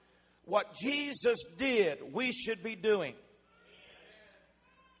Bible. What Jesus did, we should be doing.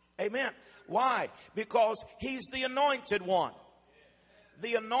 Amen. Why? Because he's the anointed one.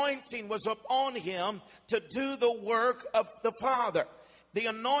 The anointing was upon him to do the work of the Father. The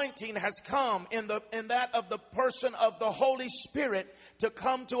anointing has come in that of the person of the Holy Spirit to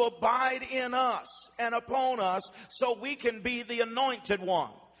come to abide in us and upon us, so we can be the anointed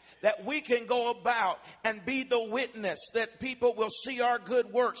one. That we can go about and be the witness, that people will see our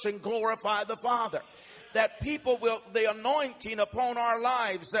good works and glorify the Father. That people will, the anointing upon our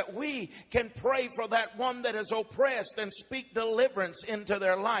lives, that we can pray for that one that is oppressed and speak deliverance into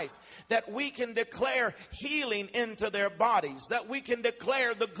their life. That we can declare healing into their bodies. That we can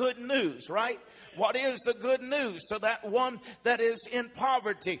declare the good news, right? What is the good news to that one that is in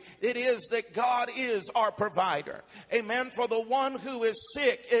poverty? It is that God is our provider. Amen. For the one who is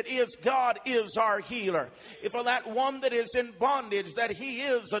sick, it is God is our healer. For that one that is in bondage, that he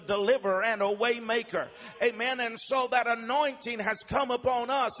is a deliverer and a way maker. Amen. And so that anointing has come upon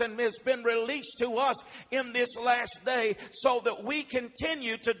us and has been released to us in this last day, so that we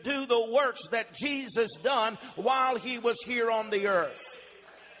continue to do the works that Jesus done while he was here on the earth.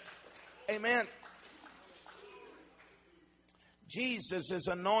 Amen. Jesus is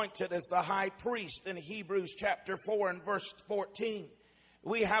anointed as the high priest in Hebrews chapter 4 and verse 14.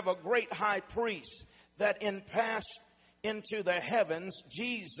 We have a great high priest that passed into the heavens,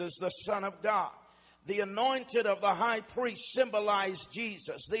 Jesus, the Son of God. The anointed of the high priest symbolized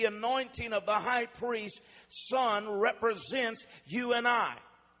Jesus. The anointing of the high priest, Son, represents you and I.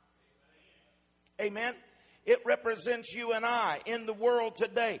 Amen. It represents you and I in the world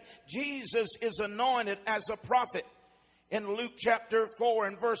today. Jesus is anointed as a prophet. In Luke chapter 4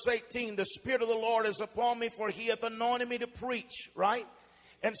 and verse 18, the Spirit of the Lord is upon me, for he hath anointed me to preach, right?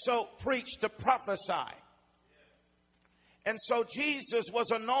 And so preach, to prophesy. And so Jesus was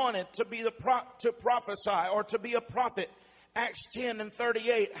anointed to be to prophesy, or to be a prophet. Acts 10 and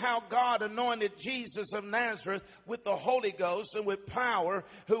 38, how God anointed Jesus of Nazareth with the Holy Ghost and with power,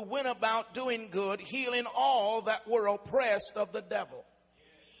 who went about doing good, healing all that were oppressed of the devil.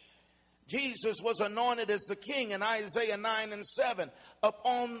 Jesus was anointed as the king in Isaiah 9 and 7.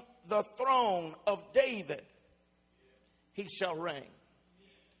 Upon the throne of David, he shall reign.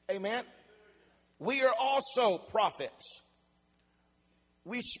 Amen. We are also prophets.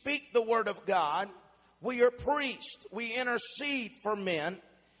 We speak the word of God. We are priests. We intercede for men.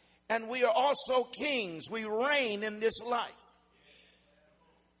 And we are also kings. We reign in this life.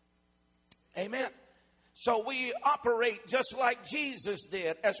 Amen. So we operate just like Jesus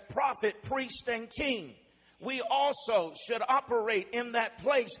did as prophet, priest, and king. We also should operate in that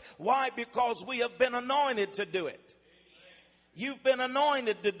place. Why? Because we have been anointed to do it. You've been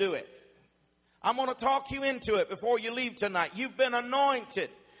anointed to do it. I'm going to talk you into it before you leave tonight. You've been anointed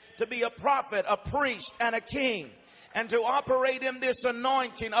to be a prophet, a priest, and a king, and to operate in this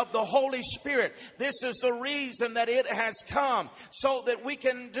anointing of the Holy Spirit. This is the reason that it has come, so that we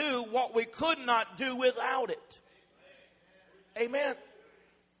can do what we could not do without it. Amen.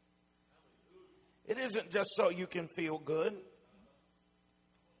 It isn't just so you can feel good.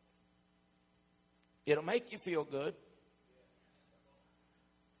 It'll make you feel good.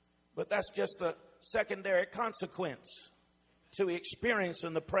 But that's just a secondary consequence to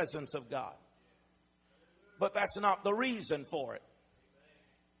experiencing the presence of God. But that's not the reason for it.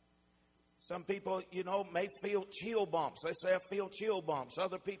 Some people, may feel chill bumps. They say, I feel chill bumps.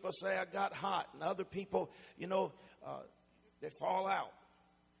 Other people say, I got hot. And other people, they fall out.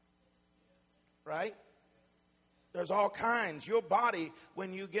 Right? There's all kinds. Your body,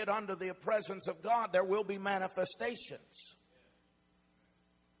 when you get under the presence of God, there will be manifestations.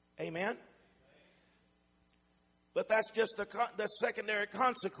 Amen? But that's just the secondary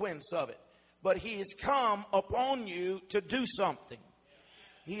consequence of it. But He has come upon you to do something.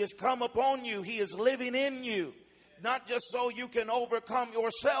 He has come upon you. He is living in you. Not just so you can overcome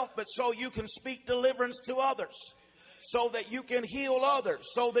yourself, but so you can speak deliverance to others. So that you can heal others.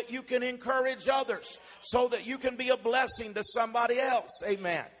 So that you can encourage others. So that you can be a blessing to somebody else.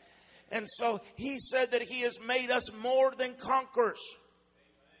 Amen. And so He said that He has made us more than conquerors.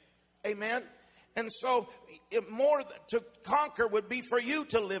 Amen. And so more to conquer would be for you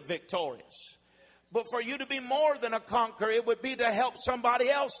to live victorious. But for you to be more than a conqueror, it would be to help somebody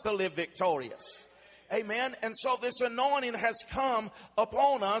else to live victorious. Amen. And so this anointing has come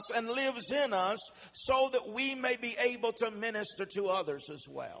upon us and lives in us so that we may be able to minister to others as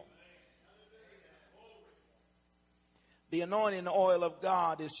well. The anointing oil of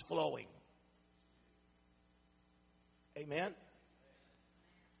God is flowing. Amen.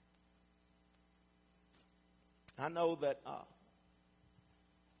 I know that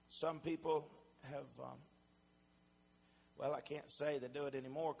some people have, I can't say they do it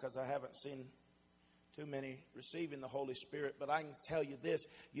anymore because I haven't seen too many receiving the Holy Spirit. But I can tell you this,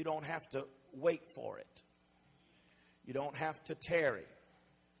 you don't have to wait for it. You don't have to tarry.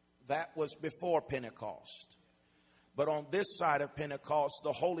 That was before Pentecost. But on this side of Pentecost,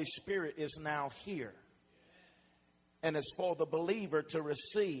 the Holy Spirit is now here. And it's for the believer to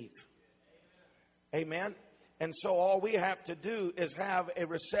receive. Amen. And so all we have to do is have a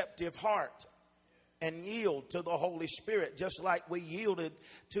receptive heart and yield to the Holy Spirit, just like we yielded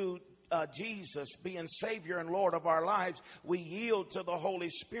to Jesus being Savior and Lord of our lives. We yield to the Holy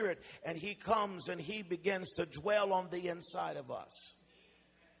Spirit, and He comes and He begins to dwell on the inside of us.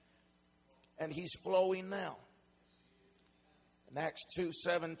 And He's flowing now. In Acts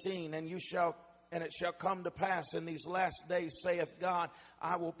 2:17, and it shall come to pass in these last days, saith God,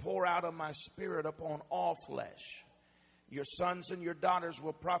 I will pour out of my Spirit upon all flesh. Your sons and your daughters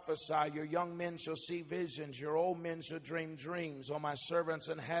will prophesy. Your young men shall see visions. Your old men shall dream dreams. On my servants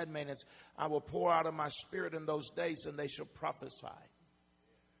and handmaidens, I will pour out of my Spirit in those days, and they shall prophesy.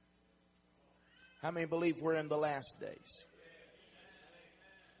 How many believe we're in the last days?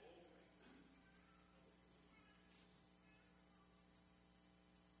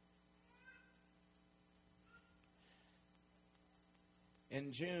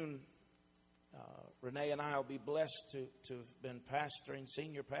 In June, Renee and I will be blessed to have been pastoring,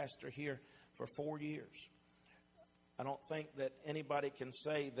 senior pastor here for 4 years. I don't think that anybody can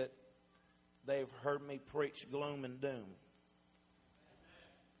say that they've heard me preach gloom and doom.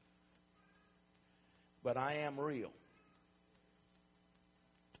 But I am real.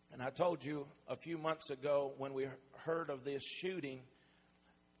 And I told you a few months ago when we heard of this shooting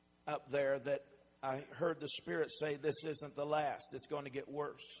up there that I heard the Spirit say, this isn't the last. It's going to get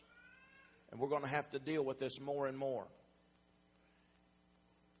worse. And we're going to have to deal with this more and more.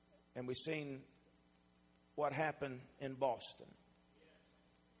 And we've seen what happened in Boston.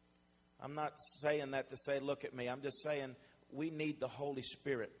 I'm not saying that to say, look at me. I'm just saying we need the Holy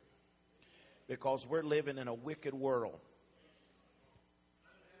Spirit. Because we're living in a wicked world.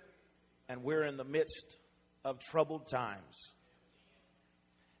 And we're in the midst of troubled times.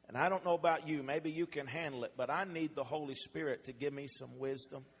 And I don't know about you. Maybe you can handle it. But I need the Holy Spirit to give me some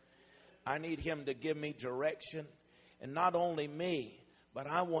wisdom. I need Him to give me direction. And not only me, but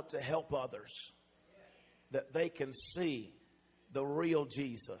I want to help others. That they can see the real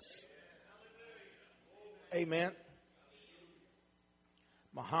Jesus. Amen.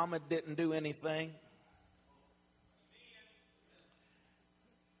 Muhammad didn't do anything.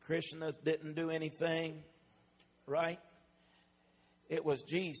 Krishna didn't do anything. Right? It was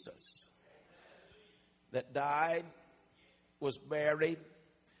Jesus that died, was buried,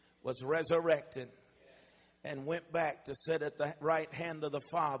 was resurrected, and went back to sit at the right hand of the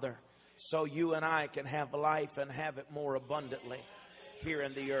Father, so you and I can have life and have it more abundantly here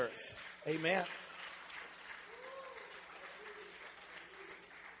in the earth. Amen.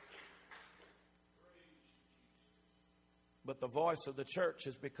 But the voice of the church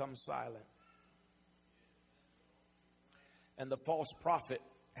has become silent. And the false prophet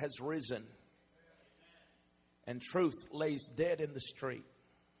has risen. And truth lays dead in the street.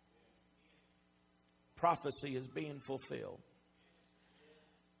 Prophecy is being fulfilled.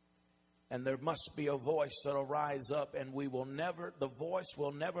 And there must be a voice that will rise up, and the voice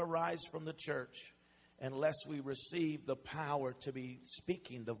will never rise from the church unless we receive the power to be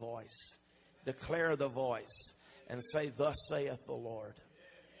speaking the voice, declare the voice, and say, "Thus saith the Lord."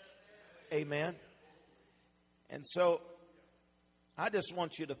 Amen. And so I just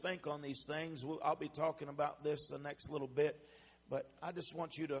want you to think on these things. I'll be talking about this the next little bit, but I just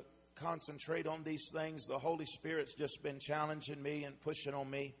want you to concentrate on these things. The Holy Spirit's just been challenging me and pushing on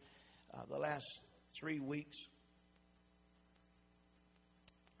me the last 3 weeks.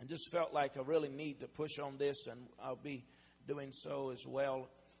 And just felt like I really need to push on this, and I'll be doing so as well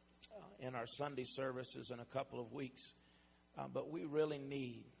in our Sunday services in a couple of weeks. But we really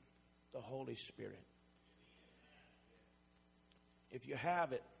need the Holy Spirit. If you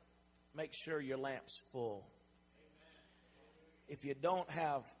have it, make sure your lamp's full. If you don't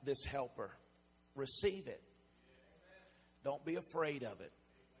have this helper, receive it. Don't be afraid of it.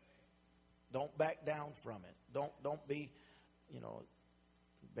 Don't back down from it. Don't be,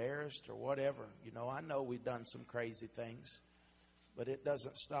 embarrassed or whatever. I know we've done some crazy things, but it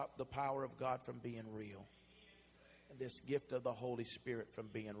doesn't stop the power of God from being real. And this gift of the Holy Spirit from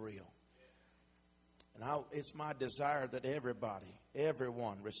being real. And it's my desire that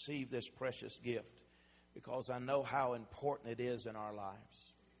everyone receive this precious gift, because I know how important it is in our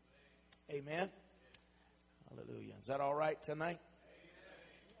lives. Amen. Hallelujah. Is that all right tonight?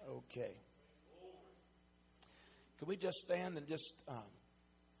 Okay. Can we just stand and just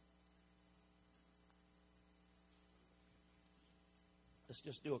let's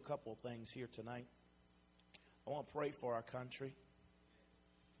just do a couple of things here tonight. I want to pray for our country.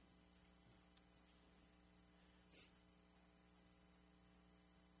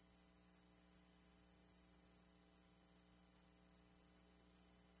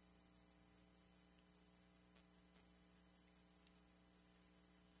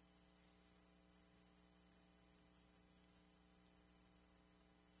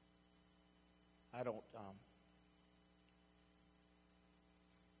 I don't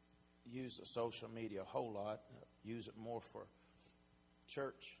use the social media a whole lot. Use it more for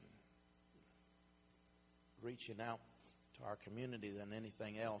church and reaching out to our community than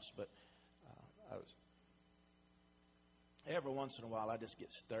anything else. But every once in a while I just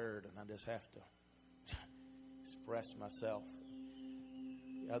get stirred and I just have to express myself.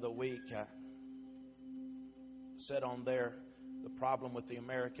 The other week I said on there, the problem with the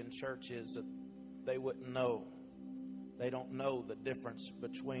American church is that they wouldn't know. They don't know the difference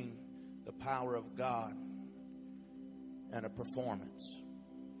between the power of God and a performance.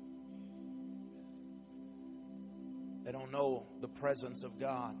 They don't know the presence of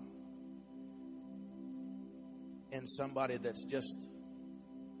God in somebody that's just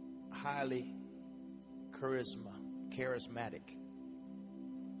highly charismatic.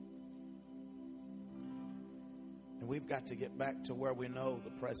 And we've got to get back to where we know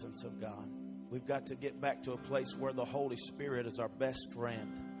the presence of God. We've got to get back to a place where the Holy Spirit is our best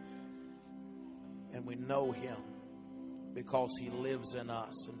friend. And we know Him because He lives in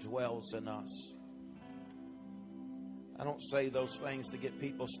us and dwells in us. I don't say those things to get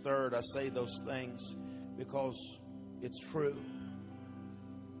people stirred. I say those things because it's true.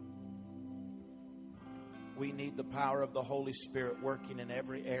 We need the power of the Holy Spirit working in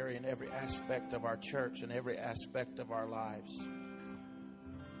every area and every aspect of our church and every aspect of our lives.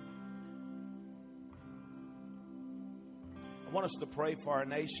 I want us to pray for our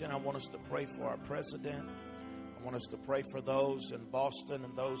nation. I want us to pray for our president. I want us to pray for those in Boston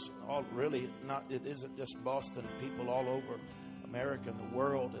and those all really not. It isn't just Boston. People all over America and the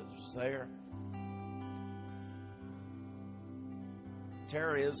world is there.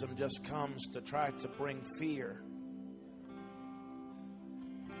 Terrorism just comes to try to bring fear.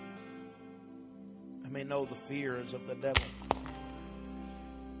 I may know the fears of the devil.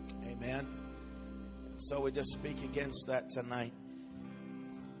 Amen. So we just speak against that tonight.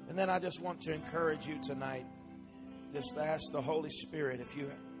 And then I just want to encourage you tonight. Just ask the Holy Spirit. If you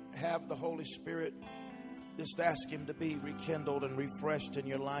have the Holy Spirit, just ask Him to be rekindled and refreshed in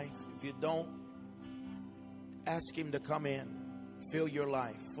your life. If you don't, ask Him to come in, fill your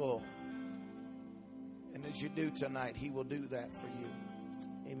life full. And as you do tonight, He will do that for you.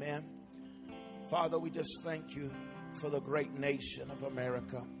 Amen. Father, we just thank you for the great nation of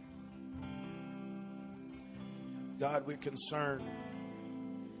America. God, we're concerned,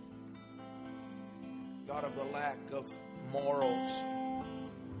 God, of the lack of morals.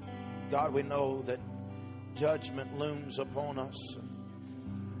 God, we know that judgment looms upon us.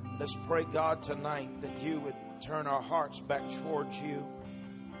 Let's pray, God, tonight that you would turn our hearts back towards you.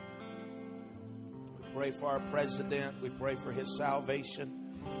 We pray for our president. We pray for his salvation.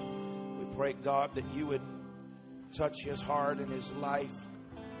 We pray, God, that you would touch his heart and his life.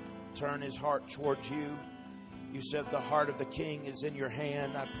 Turn his heart towards you. You said the heart of the king is in your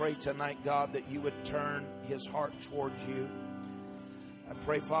hand. I pray tonight, God, that you would turn his heart towards you. I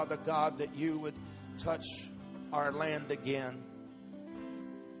pray, Father God, that you would touch our land again.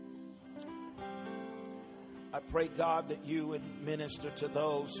 I pray, God, that you would minister to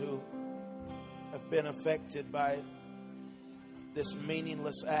those who have been affected by this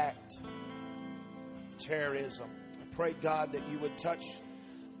meaningless act of terrorism. I pray, God, that you would touch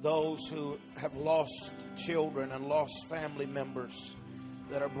those who have lost children and lost family members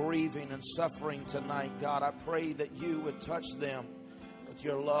that are bereaving and suffering tonight. God, I pray that you would touch them with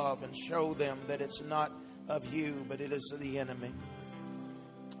your love and show them that it's not of you, but it is of the enemy.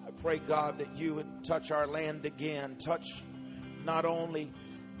 I pray, God, that you would touch our land again. Touch not only,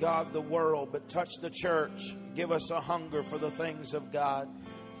 God, the world, but touch the church. Give us a hunger for the things of God.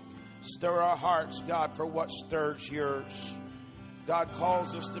 Stir our hearts, God, for what stirs yours. God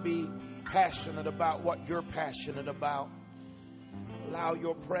calls us to be passionate about what you're passionate about. Allow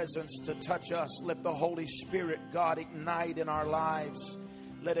your presence to touch us. Let the Holy Spirit, God, ignite in our lives.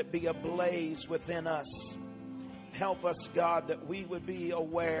 Let it be a blaze within us. Help us, God, that we would be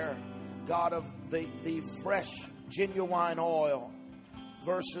aware, God, of the fresh, genuine oil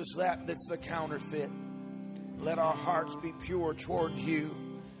versus that's the counterfeit. Let our hearts be pure towards you.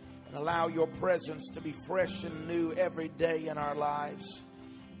 And allow your presence to be fresh and new every day in our lives.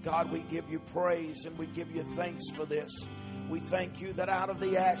 God, we give you praise and we give you thanks for this. We thank you that out of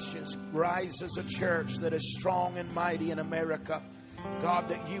the ashes rises a church that is strong and mighty in America. God,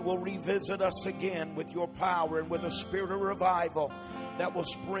 that you will revisit us again with your power and with a spirit of revival that will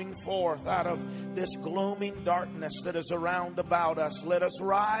spring forth out of this glooming darkness that is around about us. Let us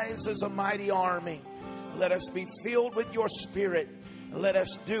rise as a mighty army. Let us be filled with your spirit. Let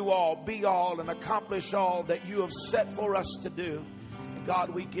us do all, be all, and accomplish all that you have set for us to do. And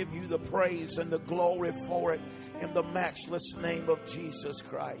God, we give you the praise and the glory for it in the matchless name of Jesus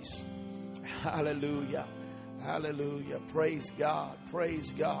Christ. Hallelujah. Hallelujah. Praise God.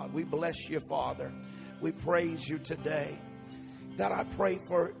 Praise God. We bless you, Father. We praise you today. God, I pray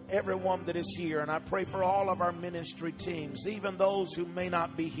for everyone that is here, and I pray for all of our ministry teams, even those who may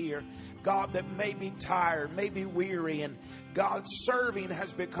not be here. God, that may be tired, may be weary, and God, serving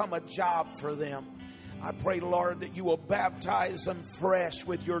has become a job for them. I pray, Lord, that you will baptize them fresh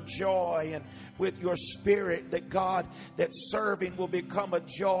with your joy and with your spirit, that God, that serving will become a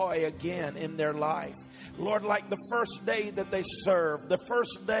joy again in their life. Lord, like the first day that they served, the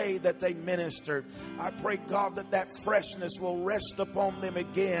first day that they ministered, I pray, God, that that freshness will rest upon them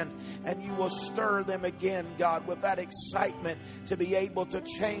again, and you will stir them again, God, with that excitement to be able to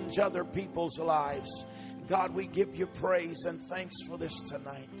change other people's lives. God, we give you praise and thanks for this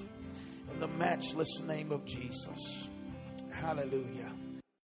tonight. In the matchless name of Jesus. Hallelujah.